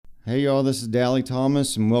Hey y'all, this is Dally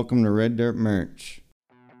Thomas and welcome to Red Dirt Merch.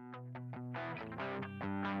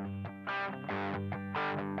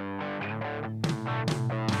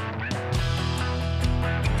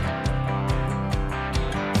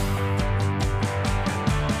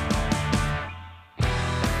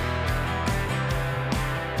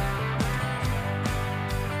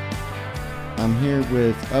 I'm here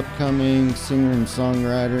with upcoming singer and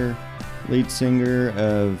songwriter, lead singer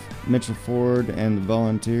of Mitchell Ford and the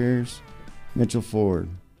Volunteers, Mitchell Ford.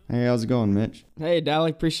 Hey, how's it going, Mitch? Hey,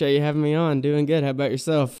 Dally, appreciate you having me on. Doing good. How about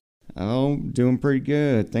yourself? Oh, doing pretty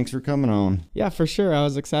good. Thanks for coming on. Yeah, for sure. I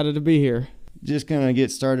was excited to be here. Just gonna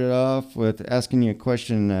get started off with asking you a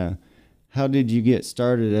question. How did you get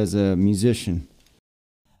started as a musician?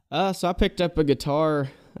 So I picked up a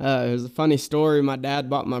guitar. It was a funny story. My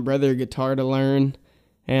dad bought my brother a guitar to learn,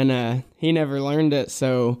 and he never learned it,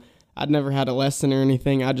 so I'd never had a lesson or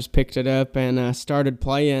anything. I just picked it up and started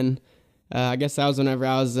playing. I guess that was whenever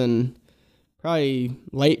I was in probably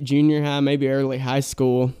late junior high, maybe early high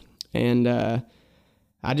school, and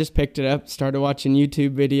I just picked it up, started watching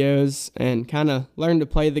YouTube videos, and kind of learned to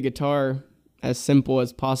play the guitar as simple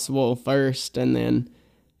as possible first, and then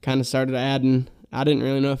kind of started adding. I didn't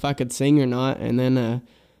really know if I could sing or not, and then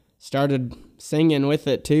started singing with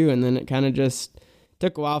it too, and then it kind of just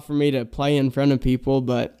took a while for me to play in front of people,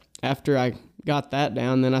 but after I got that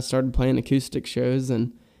down, then I started playing acoustic shows,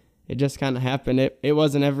 and it just kind of happened. It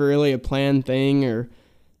wasn't ever really a planned thing, or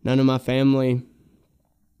none of my family,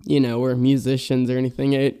 were musicians or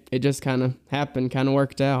anything. It just kind of happened, kind of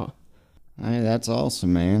worked out. Hey, that's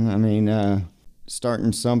awesome, man. I mean,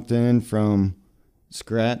 starting something from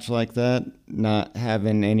scratch like that, not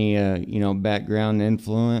having any background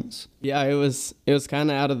influence. Yeah, it was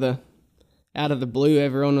kind of out of the blue.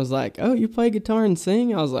 Everyone was like, "Oh, you play guitar and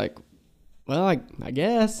sing?" I was like, "Well, I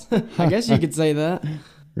guess I guess you could say that."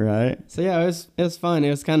 Right. So yeah, it was fun. It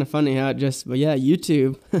was kind of funny how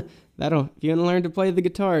YouTube. If you want to learn to play the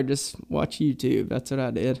guitar, just watch YouTube. That's what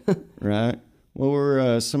I did. Right. What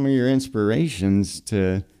were some of your inspirations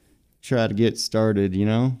to try to get started,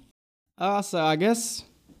 So I guess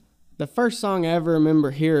the first song I ever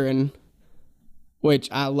remember hearing, which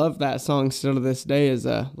I love that song still to this day, is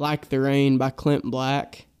Like the Rain by Clint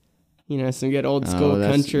Black. Some good old school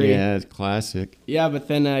country. Yeah, it's classic. Yeah, but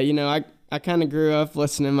then, I kind of grew up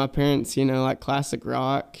listening to my parents, like classic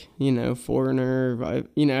rock, Foreigner,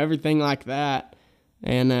 everything like that.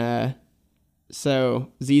 And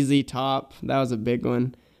so ZZ Top, that was a big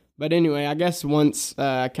one. But anyway, I guess once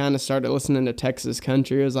I kind of started listening to Texas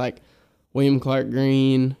country, it was like William Clark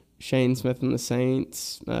Green, Shane Smith and the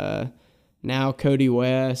Saints, now Cody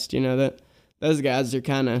West, those guys are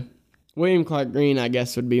kind of, William Clark Green, I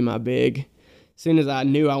guess, would be my big. As soon as I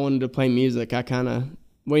knew I wanted to play music,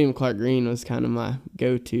 William Clark Green was kind of my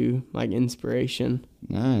go-to, inspiration.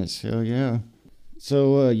 Nice, hell yeah.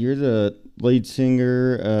 So you're the lead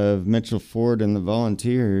singer of Mitchell Ford and the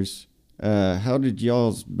Volunteers. How did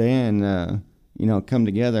y'all's band, come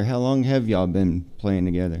together? How long have y'all been playing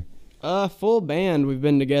together? Full band, we've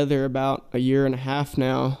been together about a year and a half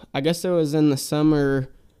now. I guess it was in the summer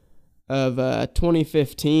of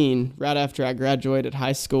 2015, right after I graduated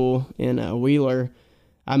high school in Wheeler.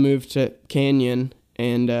 I moved to Canyon,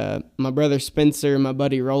 and my brother Spencer and my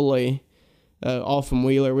buddy Roley, all from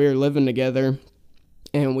Wheeler, we were living together,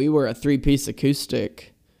 and we were a three-piece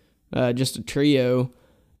acoustic, just a trio,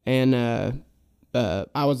 and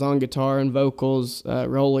I was on guitar and vocals,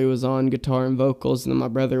 Roley was on guitar and vocals, and then my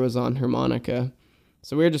brother was on harmonica.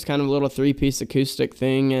 So we were just kind of a little three-piece acoustic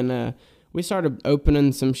thing, and we started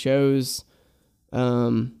opening some shows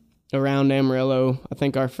around Amarillo. I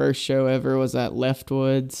think our first show ever was at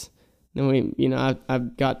Leftwoods. Then I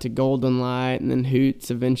got to Golden Light and then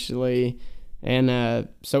Hoots eventually. And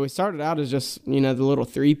so we started out as just, the little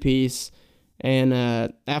three-piece. And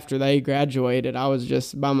after they graduated, I was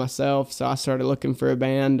just by myself, so I started looking for a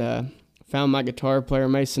band. Found my guitar player,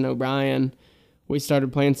 Mason O'Brien. We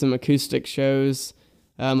started playing some acoustic shows.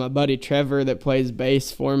 My buddy Trevor that plays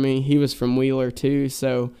bass for me, he was from Wheeler too,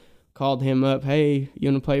 so called him up, "Hey,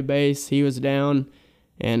 you want to play bass?" He was down,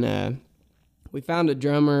 and we found a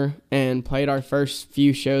drummer and played our first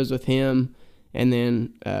few shows with him, and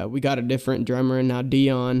then we got a different drummer, and now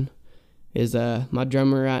Dion is my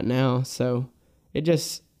drummer right now. So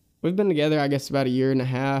we've been together, I guess, about a year and a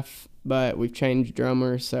half, but we've changed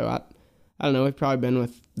drummers, so I don't know, we've probably been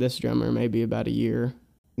with this drummer maybe about a year.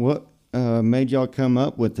 What made y'all come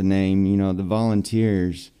up with the name, the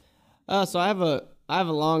Volunteers? So I have a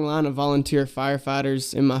long line of volunteer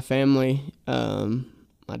firefighters in my family.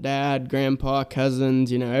 my dad, grandpa,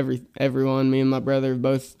 cousins, everyone. Me and my brother have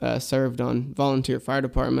both served on volunteer fire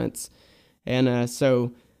departments. And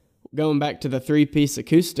so going back to the 3-piece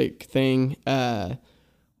acoustic thing,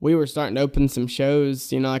 we were starting to open some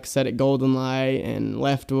shows, like I said, at Golden Light and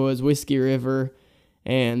Leftwoods, Whiskey River,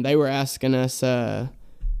 and they were asking us,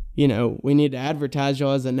 we need to advertise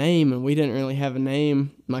y'all as a name, and we didn't really have a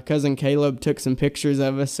name. My cousin Caleb took some pictures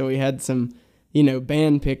of us, so we had some,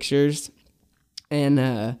 band pictures. And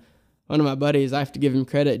one of my buddies, I have to give him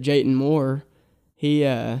credit, Jayton Moore,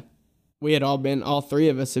 all three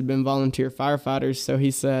of us had been volunteer firefighters, so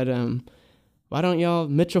he said, why don't y'all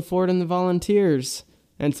Mitchell Ford and the Volunteers?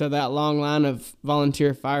 And so that long line of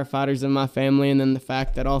volunteer firefighters in my family, and then the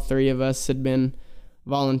fact that all three of us had been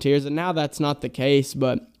volunteers, and now that's not the case,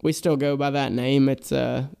 but we still go by that name. It's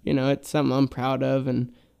it's something I'm proud of,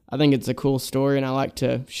 and I think it's a cool story, and I like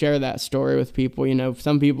to share that story with people.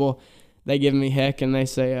 Some people, they give me heck and they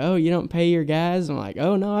say, "Oh, you don't pay your guys?" I'm like,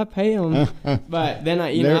 "Oh no, I pay them." But then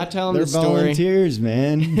I tell them the story. They're volunteers,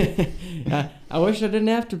 man. I wish I didn't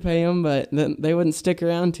have to pay them, but they wouldn't stick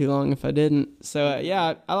around too long if I didn't. So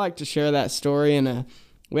I like to share that story, and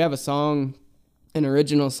we have an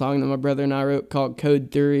original song that my brother and I wrote called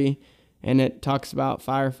Code 3, and it talks about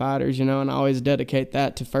firefighters, and I always dedicate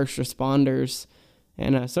that to first responders.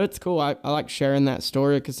 And so it's cool. I like sharing that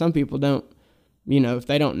story because some people don't, if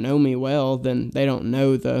they don't know me well, then they don't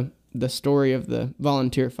know the story of the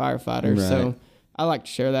volunteer firefighter. Right. So I like to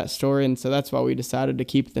share that story, and so that's why we decided to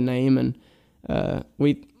keep the name. And I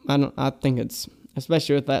think it's,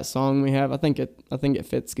 especially with that song we have, I think it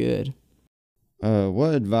fits good.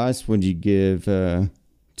 What advice would you give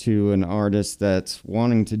to an artist that's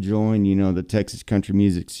wanting to join, the Texas country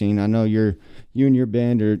music scene? I know you and your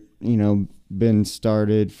band are, been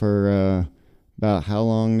started for about how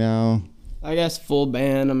long now? I guess full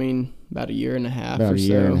band, about a year and a half or so.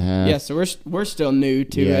 Year and a half. Yeah, so we're still new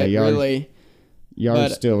to it, really. Y'all are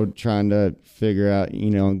still trying to figure out,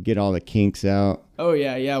 get all the kinks out. Oh,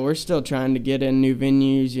 yeah, we're still trying to get in new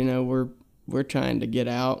venues, we're trying to get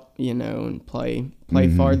out, and play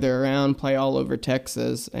farther around, play all over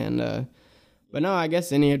Texas. And but no, I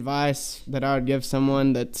guess any advice that I would give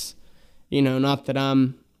someone that's, not that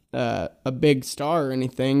I'm a big star or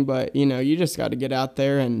anything, but, you just got to get out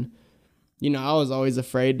there. And, I was always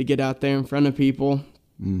afraid to get out there in front of people.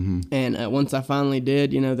 Mm-hmm. And once I finally did,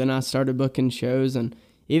 then I started booking shows. And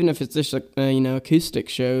even if it's just, acoustic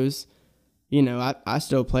shows, I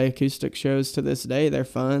still play acoustic shows to this day. They're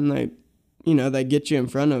fun. They get you in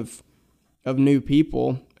front of new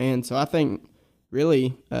people. And so I think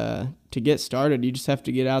really to get started, you just have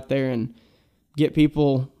to get out there and get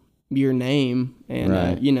people your name and,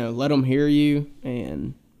 right. Let them hear you,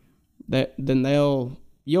 and then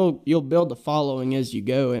you'll build a following as you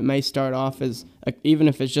go. It may start off as, even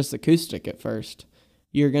if it's just acoustic at first,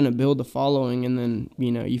 you're going to build a following, and then,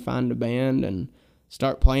 you find a band and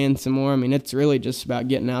start playing some more. It's really just about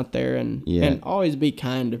getting out there and always be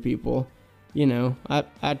kind to people.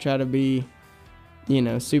 I try to be,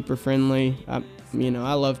 super friendly. I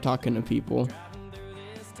love talking to people.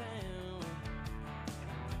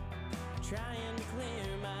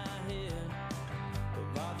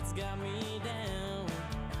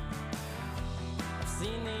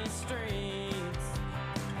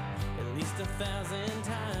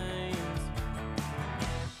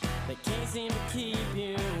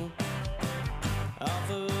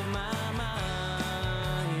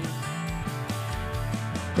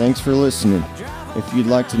 Thanks for listening. If you'd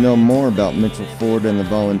like to know more about Mitchell Ford and the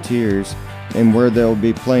Volunteers and where they'll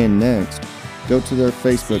be playing next, go to their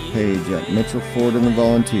Facebook page at Mitchell Ford and the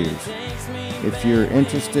Volunteers. If you're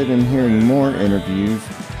interested in hearing more interviews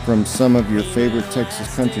from some of your favorite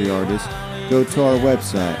Texas country artists, go to our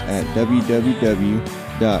website at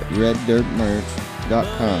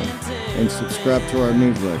www.reddirtmerch.com and subscribe to our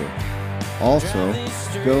newsletter. Also,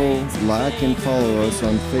 go like and follow us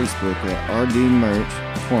on Facebook at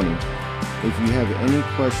RDMerch20. If you have any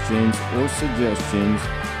questions or suggestions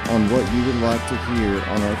on what you would like to hear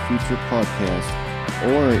on our future podcast,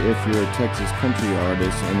 or if you're a Texas country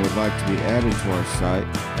artist and would like to be added to our site,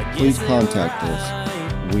 please contact us.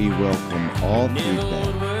 We welcome all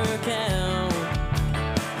feedback.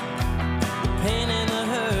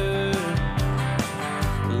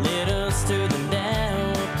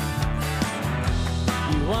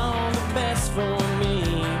 For me,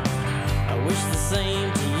 I wish the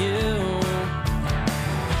same to you.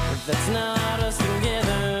 If that's not